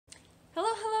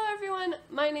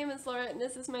my name is Laura and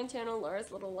this is my channel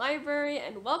Laura's Little Library,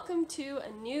 and welcome to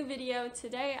a new video.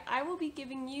 Today I will be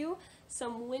giving you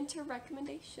some winter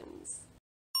recommendations.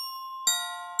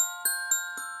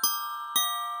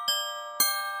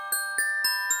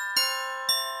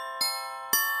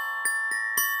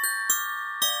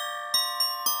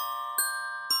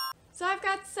 So I've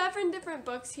got 7 different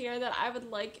books here that I would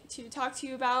like to talk to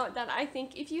you about that I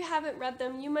think if you haven't read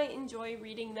them, you might enjoy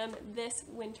reading them this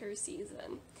winter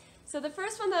season. So the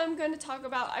first one that I'm going to talk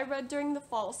about I read during the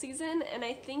fall season, and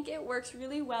I think it works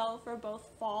really well for both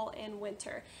fall and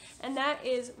winter. And that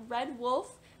is Red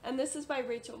Wolf, and this is by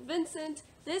Rachel Vincent.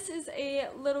 This is a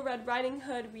Little Red Riding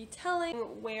Hood retelling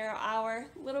where our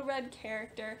Little Red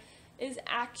character is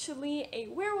actually a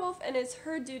werewolf and it's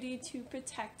her duty to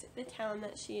protect the town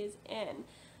that she is in.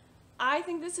 I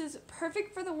think this is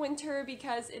perfect for the winter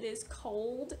because it is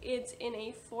cold, it's in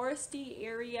a foresty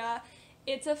area,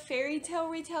 it's a fairy tale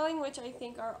retelling, which I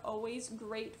think are always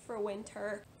great for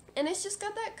winter. And it's just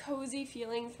got that cozy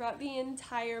feeling throughout the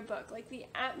entire book, like the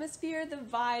atmosphere, the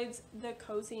vibes, the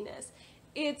coziness.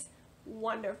 It's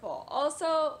wonderful.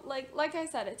 Also, like I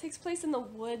said, it takes place in the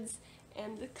woods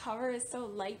and the cover is so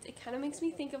light, it kind of makes me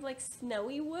think of like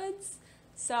snowy woods.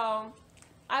 So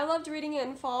I loved reading it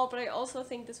in fall, but I also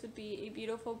think this would be a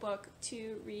beautiful book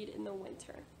to read in the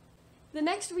winter. The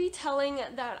next retelling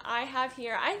that I have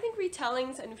here, I think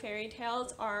Retellings and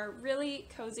Fairytales are really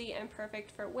cozy and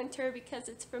perfect for winter because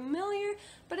it's familiar,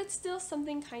 but it's still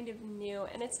something kind of new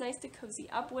and it's nice to cozy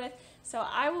up with. So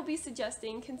I will be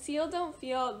suggesting Conceal Don't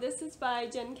Feel. This is by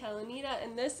Jen Kalanita,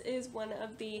 and this is one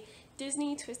of the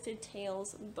Disney Twisted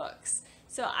Tales books.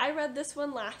 So I read this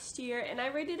one last year and I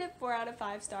rated it 4 out of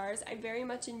 5 stars. I very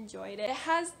much enjoyed it. It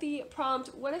has the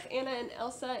prompt, what if Anna and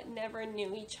Elsa never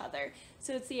knew each other?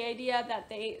 So it's the idea that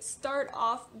they start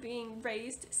off being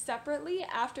raised separately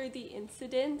after the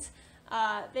incident.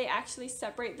 They actually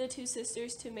separate the two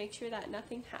sisters to make sure that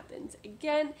nothing happens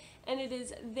again, and it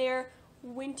is their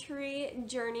wintry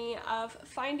journey of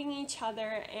finding each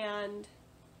other and,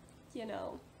 you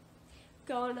know,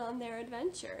 going on their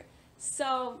adventure.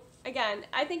 So again,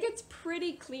 I think it's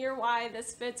pretty clear why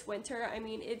this fits winter. I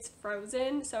mean, it's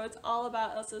frozen, so it's all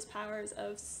about Elsa's powers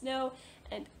of snow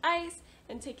and ice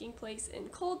and taking place in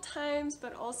cold times,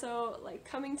 but also like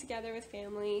coming together with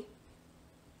family.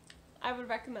 I would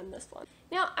recommend this one.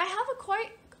 Now, I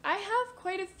have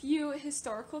quite a few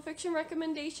historical fiction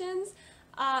recommendations.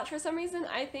 For some reason,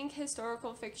 I think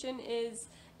historical fiction is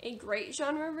a great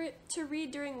genre to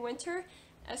read during winter,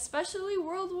 especially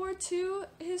World War II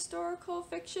historical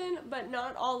fiction, but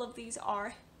not all of these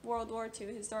are World War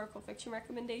II historical fiction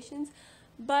recommendations.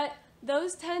 But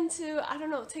those tend to, I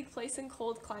don't know, take place in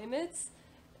cold climates,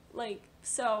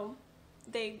 so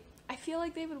I feel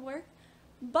like they would work.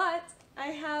 But I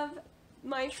have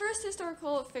my first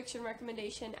historical fiction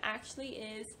recommendation actually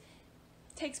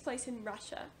takes place in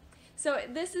Russia. So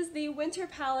this is The Winter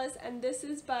Palace, and this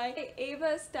is by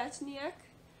Ava Stachniak,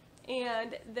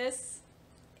 and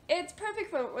it's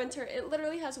perfect for winter. It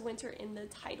literally has winter in the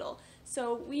title.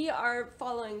 So we are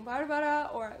following Barbara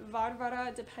or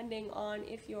Varvara, depending on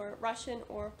if you're Russian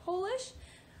or Polish.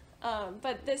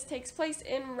 But this takes place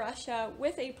in Russia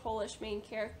with a Polish main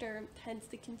character, hence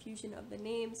the confusion of the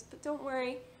names. But don't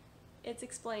worry, it's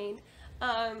explained.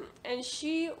 And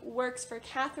she works for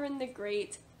Catherine the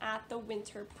Great at the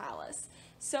Winter Palace.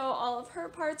 So all of her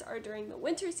parts are during the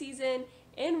winter season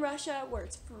in Russia, where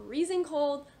it's freezing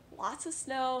cold, lots of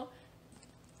snow,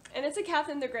 and it's a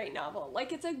Catherine the Great novel.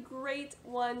 Like, it's a great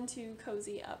one to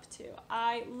cozy up to.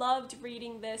 I loved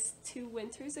reading this 2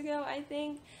 winters ago, I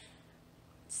think.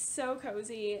 So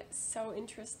cozy, so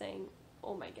interesting.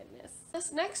 Oh my goodness.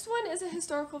 This next one is a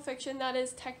historical fiction that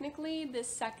is technically the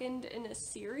second in a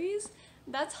series.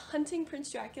 That's Hunting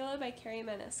Prince Dracula by Carrie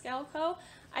Maniscalco.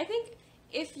 I think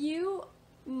if you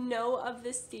know of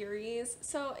this series,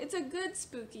 so it's a good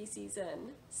spooky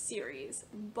season series,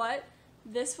 but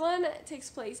this one takes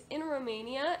place in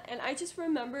Romania, and I just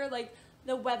remember like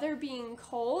the weather being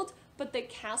cold, but the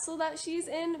castle that she's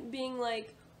in being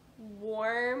like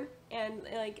warm and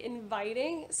like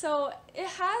inviting. So it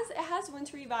has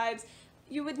wintry vibes.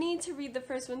 You would need to read the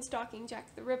first one, Stalking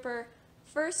Jack the Ripper,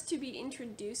 first to be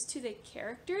introduced to the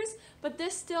characters, but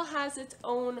this still has its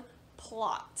own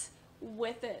plot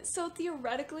with it. So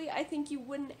theoretically, I think you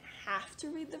wouldn't have to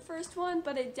read the first one,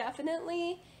 but it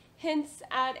definitely hints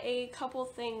at a couple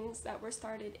things that were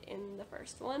started in the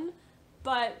first one.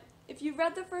 But if you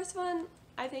read the first one,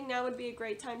 I think now would be a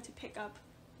great time to pick up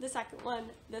the second one,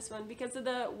 this one, because of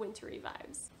the wintry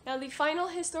vibes. Now the final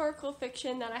historical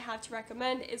fiction that I have to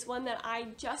recommend is one that I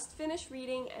just finished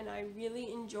reading and I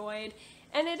really enjoyed,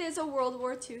 and it is a World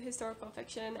War II historical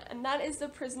fiction, and that is The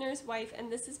Prisoner's Wife,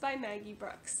 and this is by Maggie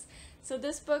Brooks. So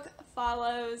this book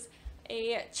follows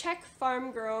a Czech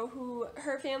farm girl who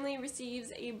her family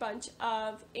receives a bunch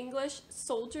of English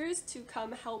soldiers to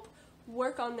come help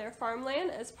work on their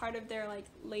farmland as part of their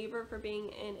labor for being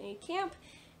in a camp,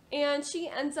 and she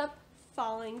ends up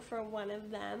falling for one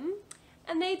of them,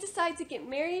 and they decide to get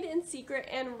married in secret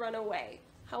and run away.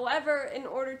 However, in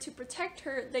order to protect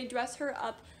her, they dress her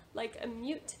up like a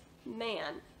mute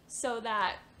man so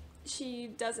that she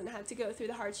doesn't have to go through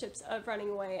the hardships of running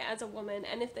away as a woman,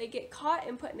 and if they get caught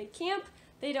and put in a camp,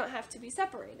 they don't have to be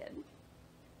separated.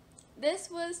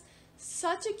 This was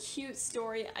such a cute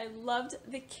story. I loved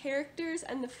the characters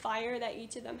and the fire that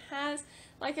each of them has.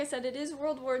 Like I said, it is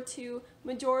World War II.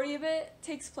 Majority of it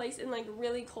takes place in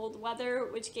really cold weather,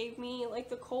 which gave me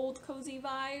the cold, cozy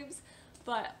vibes,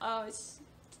 but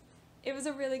it was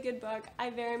a really good book.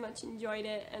 I very much enjoyed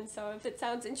it, and so if it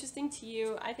sounds interesting to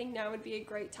you, I think now would be a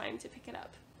great time to pick it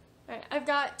up. Alright, I've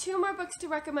got two more books to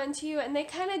recommend to you, and they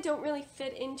kind of don't really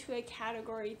fit into a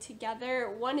category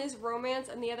together. One is romance,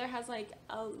 and the other has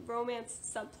a romance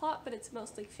subplot, but it's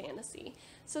mostly fantasy.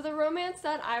 So the romance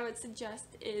that I would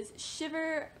suggest is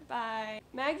Shiver by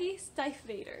Maggie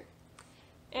Stiefvater.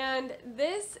 And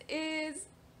this is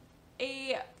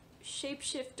a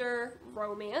shapeshifter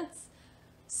romance.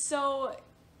 So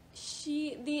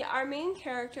our main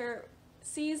character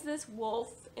sees this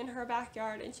wolf in her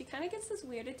backyard, and she kind of gets this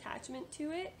weird attachment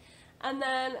to it, and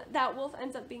then that wolf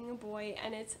ends up being a boy,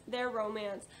 and it's their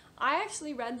romance. I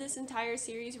actually read this entire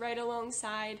series right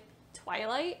alongside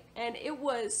Twilight, and it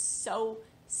was so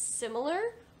similar,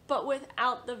 but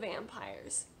without the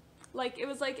vampires. It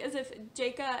was as if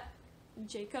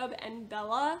Jacob and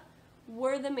Bella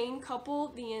were the main couple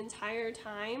the entire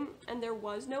time, and there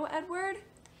was no Edward.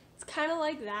 It's kind of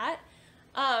like that,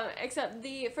 except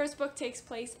the first book takes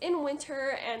place in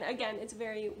winter, and again, it's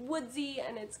very woodsy,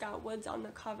 and it's got woods on the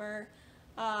cover.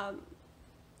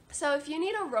 So if you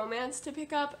need a romance to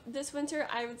pick up this winter,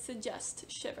 I would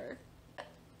suggest Shiver.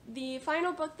 The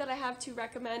final book that I have to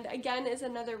recommend, again, is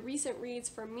another recent reads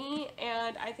for me,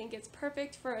 and I think it's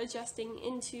perfect for adjusting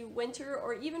into winter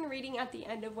or even reading at the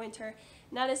end of winter,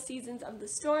 and that is Seasons of the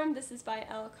Storm. This is by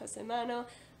El Cosimano.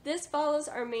 This follows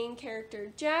our main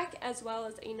character, Jack, as well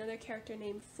as another character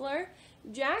named Fleur.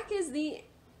 Jack is the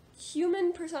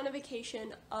human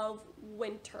personification of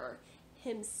winter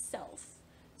himself.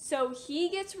 So he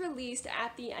gets released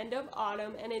at the end of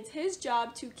autumn, and it's his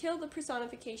job to kill the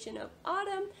personification of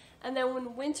autumn, and then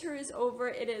when winter is over,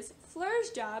 it is Fleur's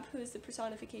job, who is the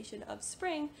personification of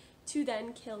spring, to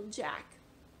then kill Jack.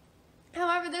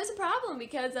 However, there's a problem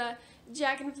because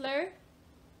Jack and Fleur,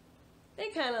 they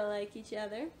kind of like each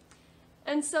other,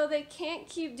 and so they can't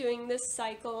keep doing this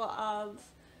cycle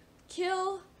of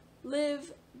kill,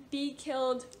 live, be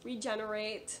killed,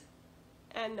 regenerate,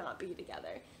 and not be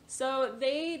together. So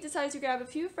they decide to grab a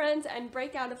few friends and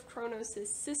break out of Kronos'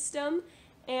 system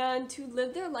and to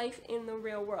live their life in the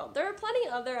real world. There are plenty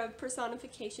other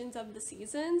personifications of the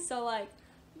season, so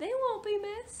they won't be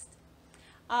missed.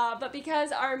 But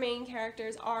because our main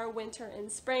characters are winter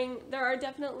and spring, there are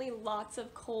definitely lots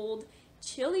of cold,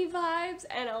 chilly vibes,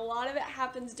 and a lot of it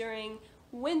happens during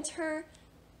winter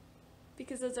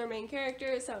because it's our main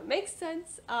character, so it makes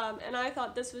sense. And I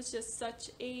thought this was just such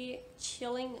a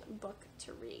chilling book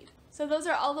to read. So those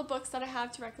are all the books that I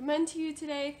have to recommend to you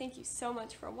today. Thank you so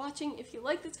much for watching. If you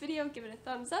like this video, give it a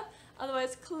thumbs up.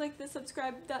 Otherwise, click the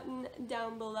subscribe button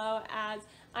down below, as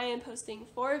I am posting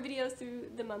 4 videos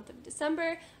through the month of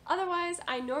December. Otherwise,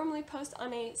 I normally post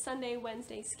on a Sunday,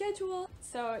 Wednesday schedule.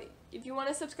 So if you want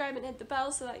to subscribe and hit the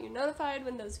bell so that you're notified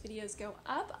when those videos go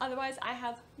up. Otherwise, I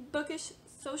have bookish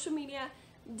social media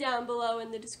down below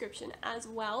in the description as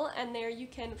well, and there you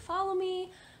can follow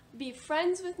me, be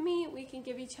friends with me, we can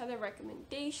give each other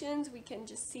recommendations, we can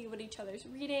just see what each other's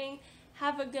reading,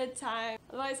 have a good time.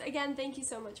 Otherwise, again, thank you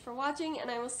so much for watching,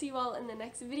 and I will see you all in the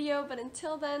next video, but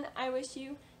until then, I wish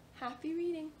you happy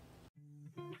reading.